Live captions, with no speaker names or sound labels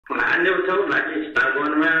I never told them. I just started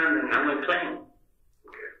going around and I went playing.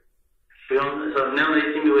 Okay. You know, so now they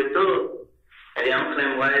see me with Thug, and then I'm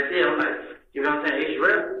playing YSL. I'm like, you know what I'm saying? It's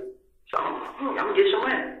real. So I'm gonna get some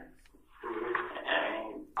money.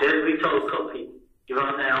 And that's what we told a couple people. You know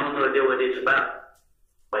what I'm saying? I don't know what it's about,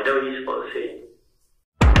 but that's what you're supposed to say.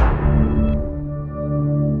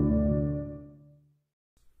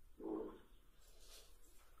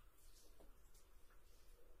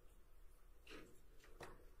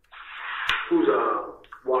 Who's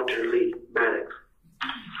Walter Lee Maddox?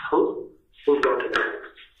 Who? Who's Walter Maddox?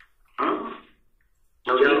 Huh?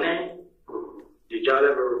 No nickname? Did y'all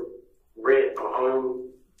ever rent or own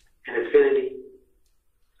an Infinity?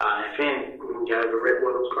 Infinity. Y'all ever rent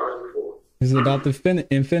one of those cars before? This is about the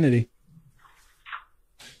Infinity.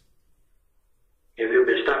 Have you ever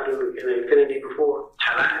been stopped in an Infinity before?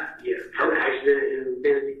 Have I? Yeah. Had an accident in an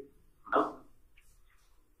Infinity? No.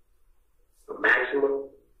 A maximum?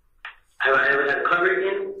 Have I ever had a cover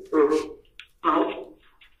again? Mm-hmm. No.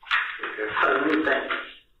 Okay. Let me think.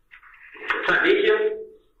 Time this year?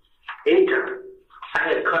 Anytime. I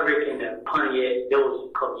had a cover in the Pontiac. That was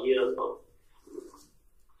a couple years ago.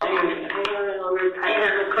 I ain't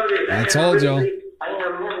had no cover. I told y'all. I ain't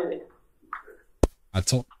have none of it. I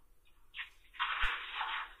told.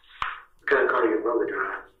 What kind of car your brother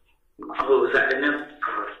drive? Who was that in them?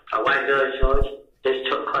 A white Dodge Charge. This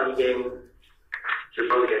truck car he gave me. Your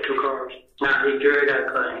brother got two cars? Nah, he girl got a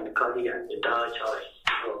car in the car. He got the Dodge Charge.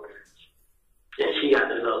 Okay. And she got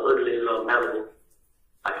the little ugly little Melody.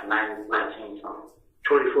 Like a 19 something.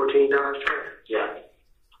 2014 Dodge Charger? Yeah.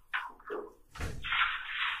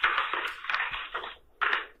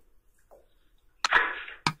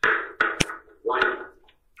 White?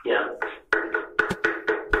 Yeah.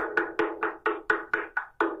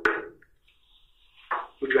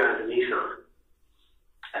 Who drives a Nissan?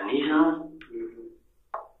 A Nissan? Mm-hmm.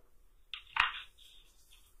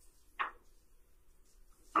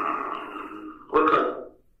 What color?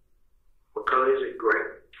 What color is it? Gray.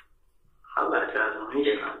 I like that on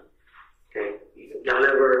Nissan. Okay. Y'all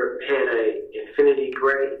ever had a Infinity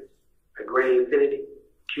Gray? A gray Infinity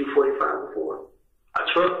Q45 before? A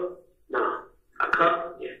truck? No. A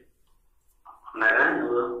cup? Yeah. Like I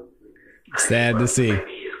know. Sad to see.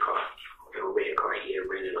 Maybe his car. A red car he had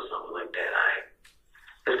rented or something like that.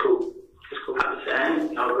 That's cool. That's cool. I'm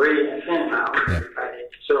saying, no really Infinity now. Yeah.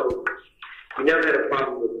 So, you never had a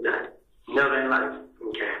problem with that? Never in life.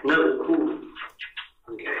 Okay. Never cool.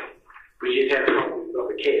 Okay. We just had a problem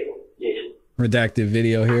with the cable. Yes. Redacted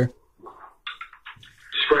video here.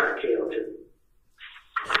 Describe cable to me.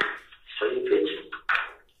 Show you a picture.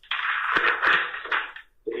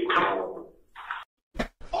 Is he tall?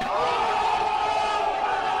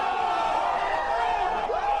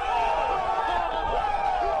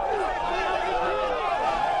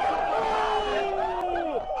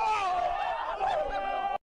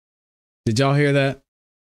 Did y'all hear that?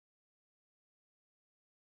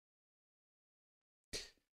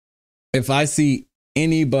 If I see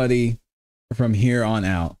anybody from here on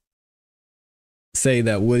out say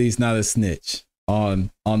that Woody's not a snitch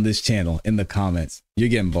on this channel in the comments, you're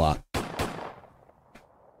getting blocked.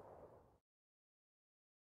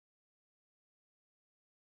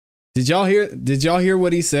 Did y'all hear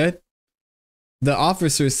what he said? The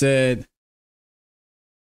officer said,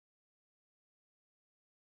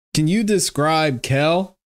 "Can you describe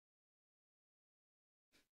Kel?"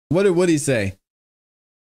 What did Woody say?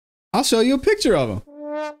 I'll show you a picture of him.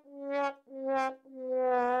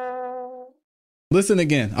 Listen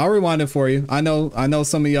again. I'll rewind it for you. I know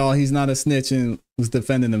some of y'all, he's not a snitch and was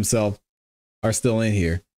defending himself, are still in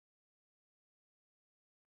here.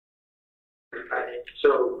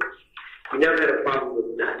 So, you never had a problem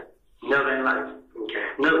with that? Never in life. Okay.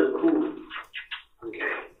 Never cool.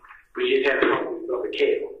 Okay. We just had a problem with the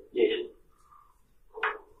cable. Yes.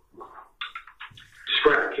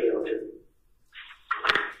 Describe cable to me.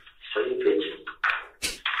 Show you a picture.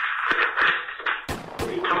 Is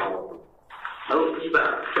he tall? No, he's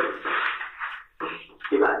about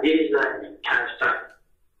this, like, kind of stuff.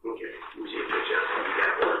 Okay. Let me see a picture. You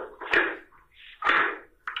got one.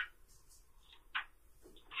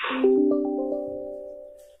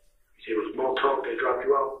 You see, it was more talk that dropped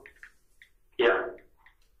you off? Yeah.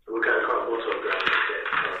 What kind of car more talk dropped you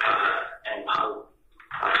off? And Paul.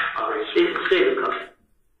 Silver color.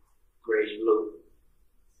 Grayish blue.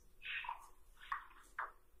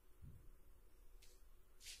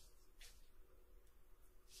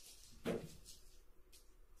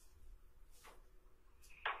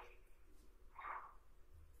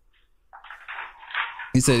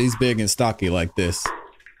 He said he's big and stocky like this.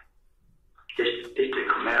 This the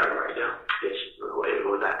Camaro right there. This is the way it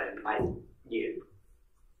was out in like, yeah.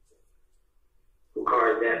 Who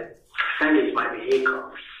car is that? I think it might be his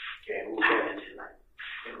car. Yeah, who's that?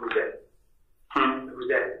 And who's that? Who's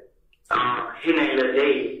that? His name is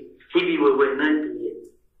Dave. He be with nothing yet.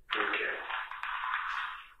 Okay.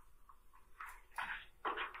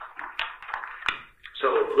 So,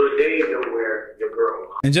 Lil Dave know where your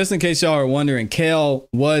girl. And just in case y'all are wondering, Kel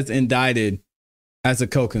was indicted as a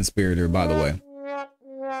co-conspirator, by the way.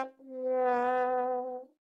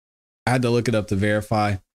 I had to look it up to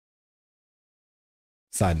verify.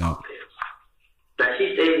 Side note. Like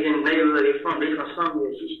she stays in the neighborhood. They from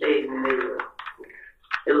somewhere. She stays in the neighborhood.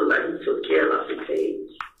 It looked like he took Kel off his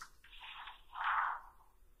page.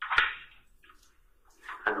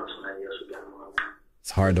 I know somebody else who got him on.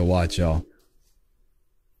 It's hard to watch, y'all.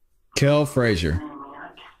 Kel Frazier.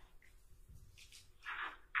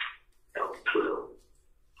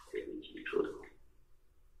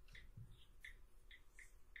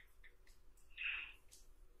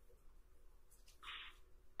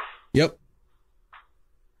 Yep.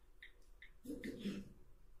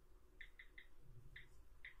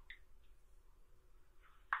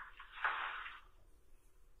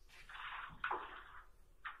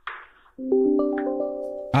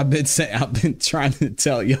 I've been trying to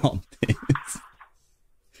tell y'all this.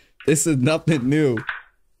 This is nothing new.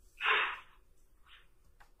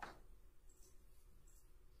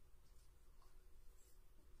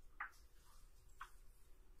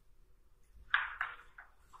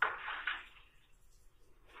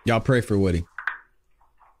 Y'all pray for Woody.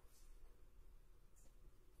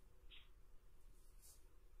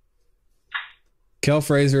 Kel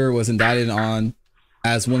Frazier was indicted on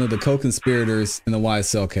as one of the co-conspirators in the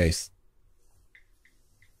YSL case.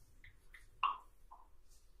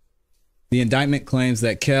 The indictment claims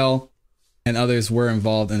that Kel and others were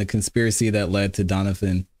involved in a conspiracy that led to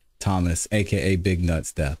Donovan Thomas, aka Big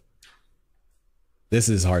Nut's death. This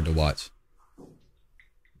is hard to watch.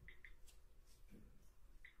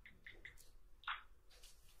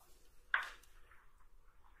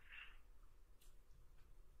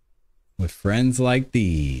 With friends like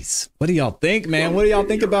these. What do y'all think, man? What do y'all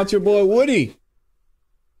think about your boy Woody?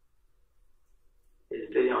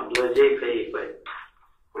 It's video on Lil J page, but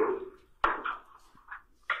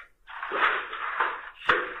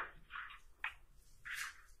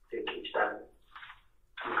it keeps stopping.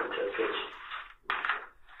 I'm gonna take a picture.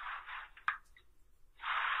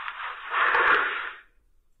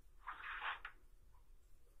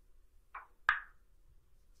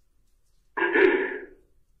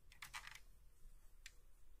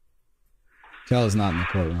 Kel is not in the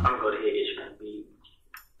courtroom. I'm gonna go to his Instagram feed.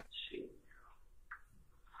 See.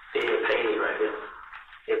 They had painted right here.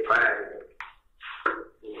 They private.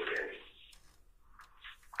 Okay.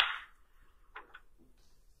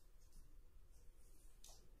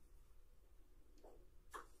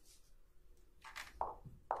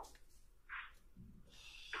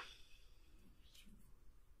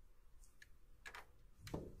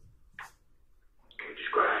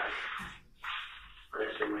 Describe.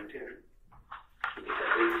 That's it right there.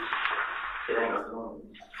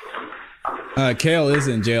 Kale is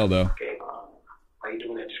in jail though. Okay. Why you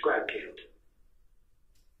doing that? Describe Kale.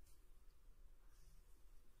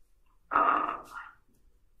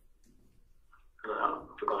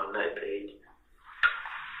 We're going on that page.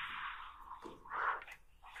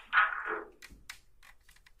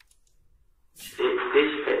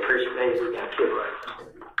 That person page we got killed right.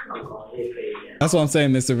 I'm going on his page. Yeah. That's what I'm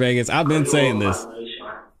saying, Mr. Vegas. I've been saying this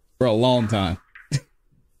for a long time.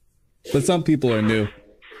 But some people are new.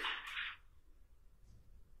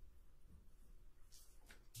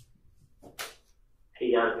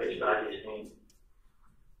 He got a picture I just seen.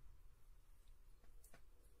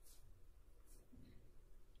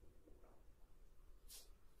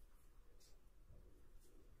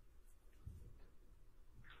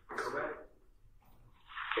 Come back.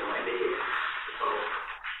 It went there.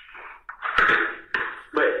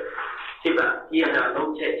 But he don't have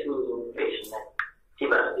no tattoos on his face, man. He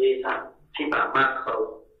about this time. He about my color.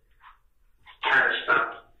 Kind of stock.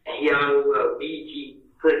 And he always wear a BG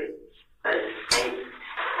hoodie. Like,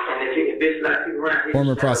 and if it's like people around here.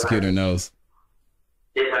 Former prosecutor like, knows.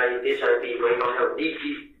 This how it be. Where you gonna have a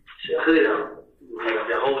BG hood on. Like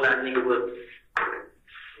the whole lot of nigga with.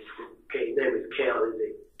 Okay, his name is Kel. Is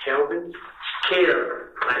it Kelvin? Kel.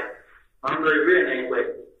 Like, I don't know his real name, but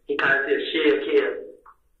he kind of said Shell Kel.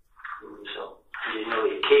 So, you know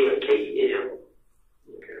it's Kel, K-E-L.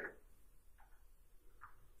 Okay.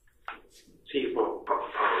 See you for real quick.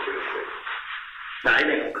 Nah, he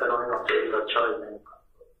ain't gonna cut on. He gonna say a little charge, man.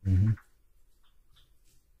 Mm-hmm.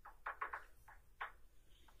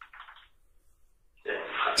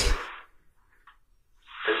 Damn.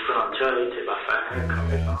 tell you, it takes about 5 minutes to come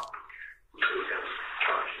back off.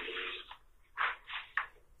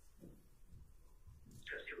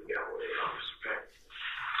 Let's see, we got one of the office, okay?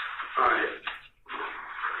 All right.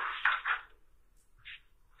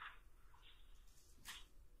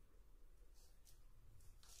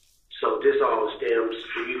 So this all stems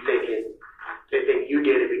from you thinking, they think you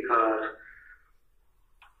did it because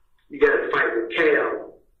you got to fight with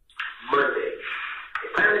Cal Monday.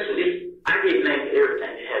 Honestly, I get named for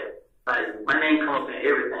everything that happened. Like, my name come up in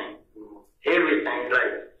everything. Everything.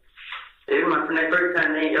 Like, it was my first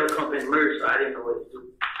time name ever come up in murder, so I didn't know what to do.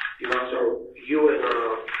 You know, so you and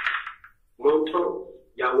Monto,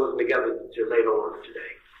 y'all wasn't together till later on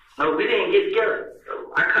today. No, we didn't get together.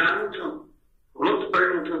 So I called him to him. Most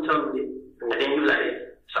person told me this. And then he was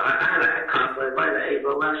like, so I had like a conflict, like, hey,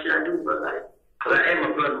 bro, what should I do, bro? Like, cause I asked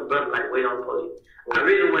my brother, like, wait on police. I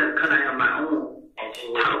really wanted to come out on my own and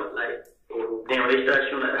just talk, like, then when they started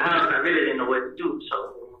shooting at the house, I really didn't know what to do. So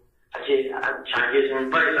I tried to get some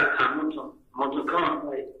advice. I called Monto come,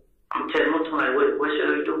 like, I'm telling Monto, like, what should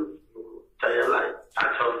we do? So yeah, like, I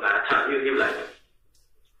told you, he was like,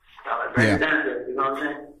 bring it down here, you know what I'm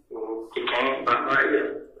saying? He came, brought me right here.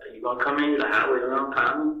 Like, you gonna come in? He's like, I wait around,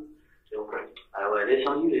 call me. Okay. Well, this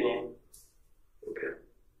on you then. Okay.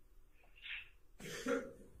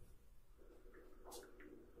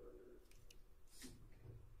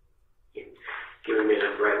 Give me a minute,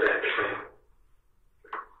 I'm right back.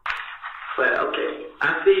 But okay, I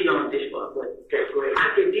feel you on this part, but Okay, go ahead.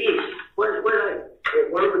 I can this. What I'm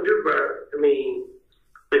gonna do, bro? I mean,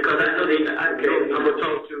 because I know they. I'm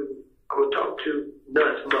gonna talk to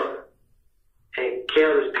Nuts' mother, and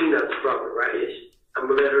Kel is Peanut's brother, right? Yes. I'm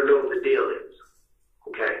gonna let her know what the deal is.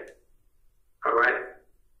 Okay. All right.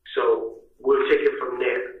 So we'll take it from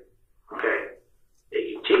there. Okay.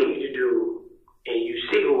 They continue to do, and you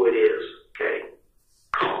see who it is. Okay.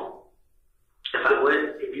 Call.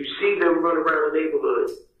 If you see them run around the neighborhood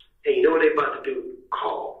and you know what they're about to do,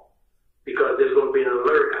 call, because there's gonna be an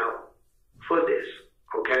alert out for this.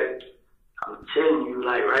 Okay. I'm telling you,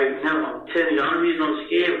 like right now, the only reason I'm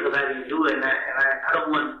scared because I didn't do it, and I don't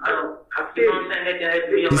want, I feel, you know what I'm saying, that has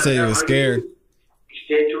to be on He my said he was scared.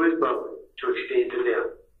 Extend to his brother, to extend to them.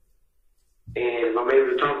 And if I'm able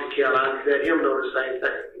to talk to Kel, I'll let him know the same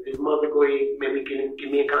thing. If his mother go ahead, maybe can get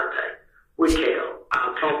me in contact with Kel.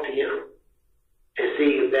 I'll talk to him and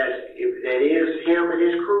see if that is him and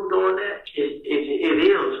his crew doing that. It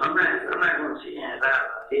is. I'm not going to sit here and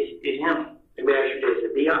lie. It's him. Let me ask you this, to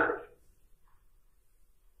be honest.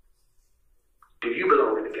 Do you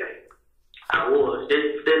belong in the game? I was. They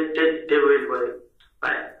really was.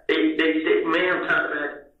 Like, they said, man, I'm talking about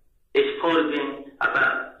it. It's supposed to be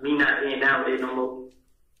about me not being down with it no more.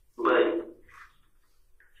 But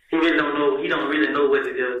he really don't know. He don't really know what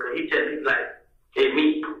to do because he tell people like, hey,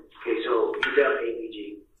 me. Okay, so you felt ABG.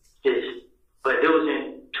 Yes. But it was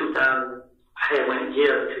in 2000. I had went to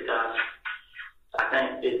jail in 2000. I think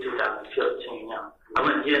it's 2015 now. I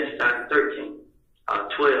went to jail in 2013.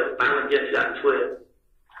 12. I went to jail in 2012.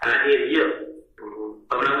 And I did a year.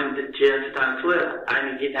 But when I went to jail in 2012, I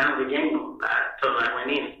didn't get down with the game. I told him I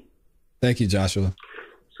went in. Thank you, Joshua.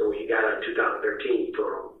 So when you got out in 2013, you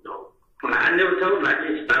told him no. I never told him. I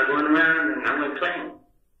just started going around and I went playing.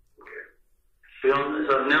 Okay. You know,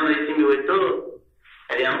 so now they see me with Thug,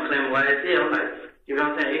 and then I'm claiming what I said. I'm like, you know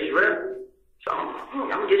what I'm saying? It's real. So I'm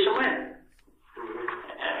gonna get some money.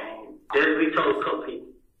 And that's what we told a couple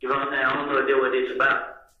people. You know what I'm saying? I don't know what it's about,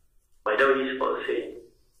 but that's what you're supposed to say.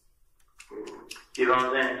 You know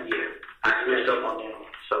what I'm saying? Yeah. I messed up on them.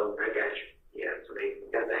 So I got you. Yeah, so they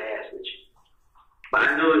got the ass with you. But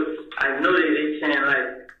I know that they saying like,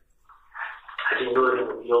 I didn't know it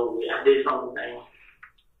was over. I did something.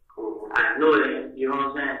 I know it, you know what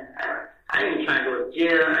I'm saying? I ain't trying to go to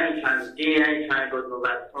jail. I ain't trying to jail. I ain't trying to go to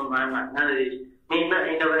nobody's phone. I'm not none of this. Me and nothing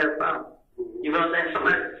ain't never had a problem. You know what I'm saying?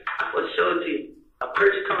 Somebody, I will show it to you. A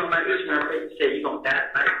person come on my Instagram page and say, you gonna die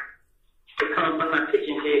tonight. They come from my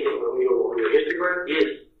kitchen and say, on your Instagram? Yes.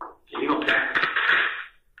 You gonna die.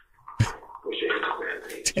 What's your Instagram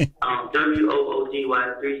page? WOODY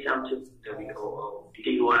 372.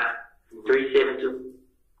 WOODY 372.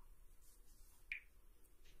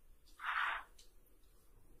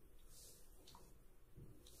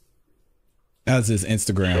 That's his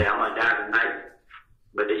Instagram. Yeah, I'm gonna die tonight.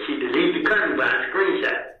 But then she deleted the country by a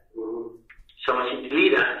screenshot. So when she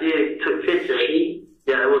deleted, I still took pictures.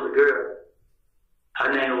 Yeah, it was a girl. Her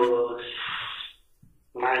name was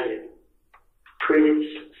Maya.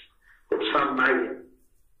 Pretty, some Maya.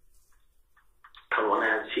 Come on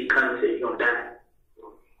now, she come and said, you're gonna die.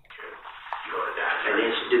 You're gonna die. And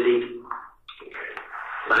then she deleted.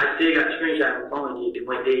 But I still got a screenshot of my phone, it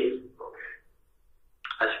went dead.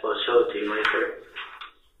 I suppose show it to you later.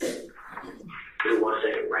 Give me 1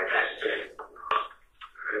 second, right back, okay?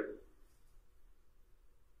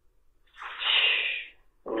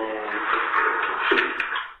 All right.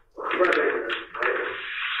 Right back, right?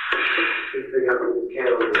 Figure out the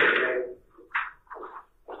calendar, okay?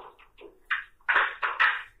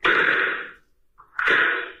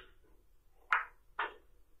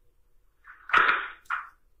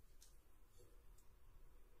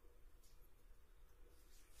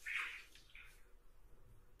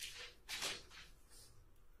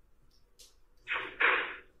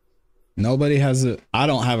 I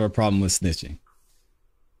don't have a problem with snitching.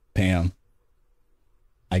 Pam,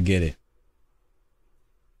 I get it.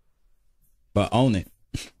 But own it.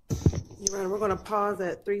 You're right. We're going to pause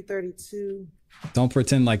at 3:32. Don't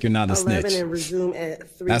pretend like you're not a 11 snitch. and resume at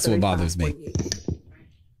 3:35. That's what bothers me. 48.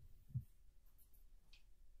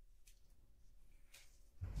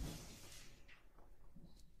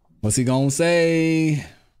 What's he gonna say?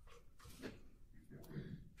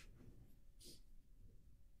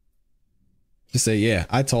 Just say, yeah,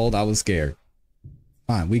 I was scared.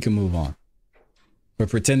 Fine, we can move on. But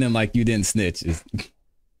pretending like you didn't snitch is...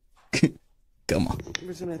 Come on.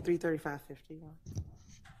 Resume at 3:35:51.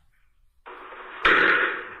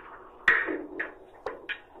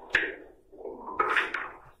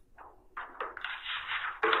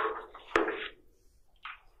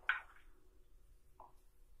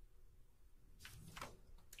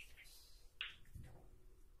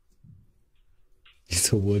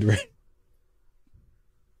 It's a wood rat.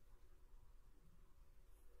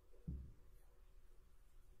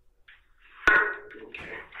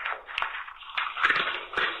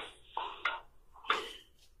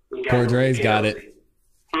 Poor Dre's got it.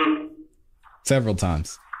 Several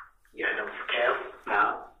times. You got number for Cal?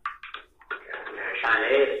 No. Okay, I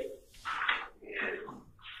had yeah.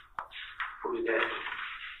 Who's that?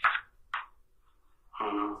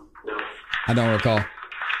 no. I don't recall.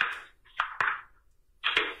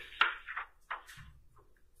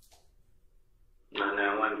 No,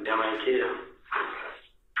 that one, them ain't killed.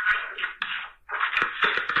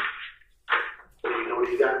 Do you know what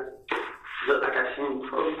you got? Look like I seen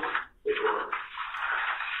before. Which one?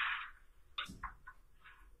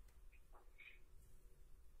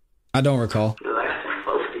 I don't recall. Look like I seen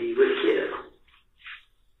both of you with a kid.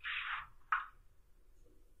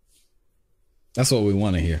 That's what we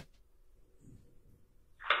want to hear.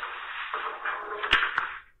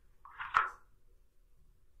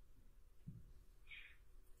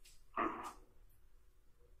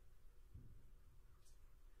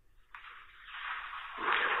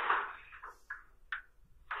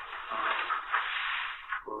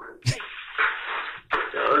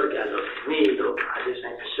 The other guy looked at me though. I just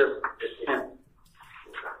ain't for sure. Just him.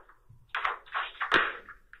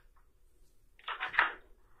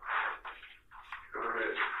 All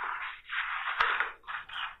right.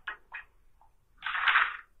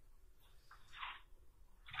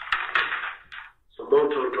 So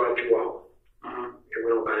Moto dropped you off and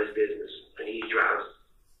went on about his business, and he drives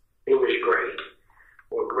English gray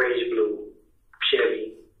or grayish blue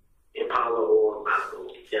Chevy Impala or Malibu.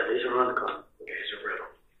 Yeah, he's a running car. Okay, it's a rental.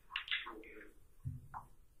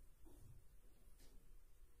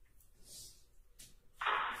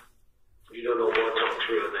 You don't know Moto's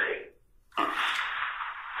real name.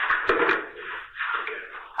 Okay.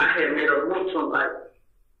 I had made a move to like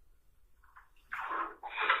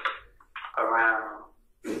around.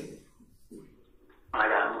 I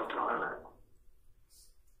got moved on like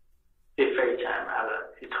his FaceTime.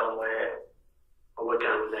 He told me where. Or what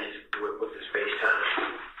time was that? What was his FaceTime?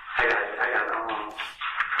 I got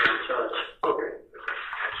in church. Okay.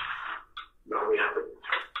 No, we have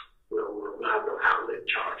we'll have no outlet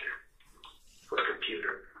charger for the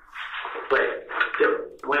computer. But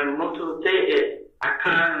when Mutu said it, I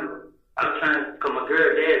was trying to, cause my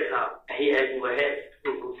girl dad talked, and he asked me what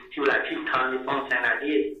happened. She was like, keep calling your phone saying I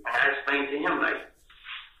did. And I explained to him like,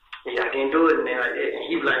 yeah, I didn't do it and then like that. And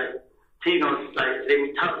he was like, he gonna like let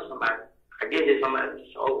me talk to somebody. I guess it's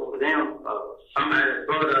somebody over them, somebody's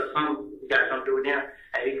brother or something, got something to do with them.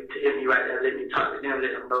 And he tell me right there, let me talk to them,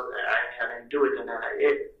 let them know that I didn't do it and then like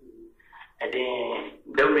that. And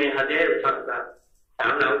then them me and her dad was talking about.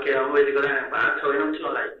 I'm like, okay, I'm ready to go down. But I told him too,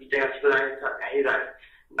 like, you think I should go down and talk? And he's like,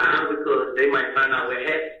 nah, because they might find out where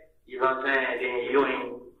happened. You know what I'm saying? And then you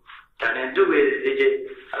ain't got nothing to do with it. They just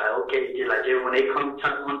like, okay, just like when they come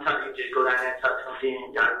talk, you just go down there and talk to them,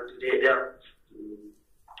 then y'all go do that there.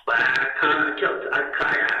 But I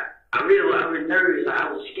was nervous. Like,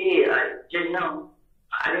 I was scared. Like, just know,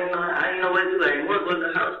 I didn't know what to do. Like, I want to go to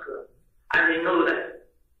the house, cause I didn't know that.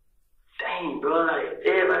 Dang, bro, like,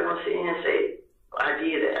 everybody gonna sit here and say, I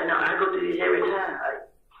did go through this every time. Like,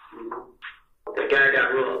 the guy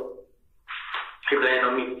got robbed. People ain't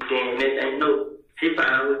on me. Then next thing you know, he found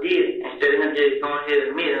out who did it. Instead of him just going ahead and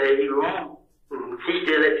admitting that he wrong, he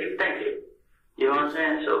still let people think it. You know what I'm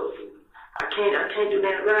saying? So I can't do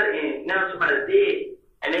nothing about it. And now somebody did,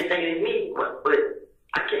 and they think it's me. But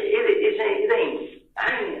I can't. It ain't. I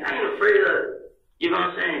ain't afraid of. You know what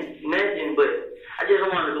I'm saying? Nothing. But I just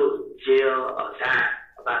don't want to go to jail or die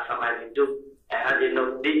about somebody to do. And I just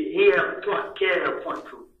know he had a point. Care had a point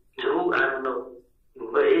to who I don't know.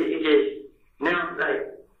 But it just now like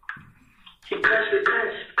he constantly.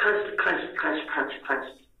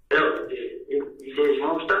 He just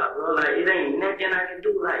won't stop, bro. Like it ain't nothing I can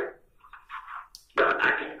do. Like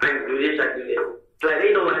I can do this, I can do that. Like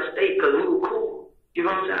they know I stay because we were cool. You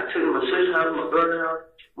know what I'm saying? I took my sister's house, my brother's house.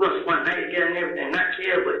 We gonna spend night together and everything. Not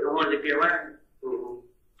care, but the ones that be around.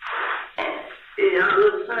 And yeah, our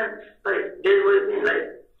little son, like that's what it been like.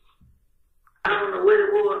 I don't know what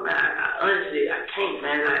it was, man. I honestly can't,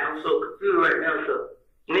 man. Like I'm so confused right now. So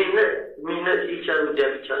me and nuts each other, we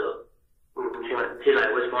deaf each other. He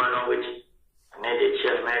like, what's going on with you? And they just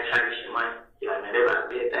chill, man, talking shit, man. He like, man, they about to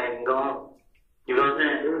be a thing and go on. You know what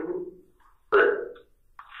I'm saying? But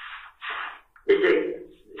it's just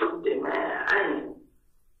something, man.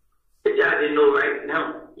 I didn't know right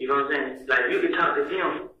now. You know what I'm saying? Like you can talk to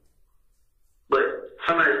them, but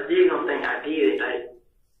somebody still gonna think I did it. Like,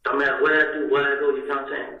 don't matter what I do, where I go, you know what I'm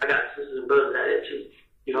saying? I got sisters and brothers out there too.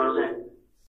 You know what I'm saying?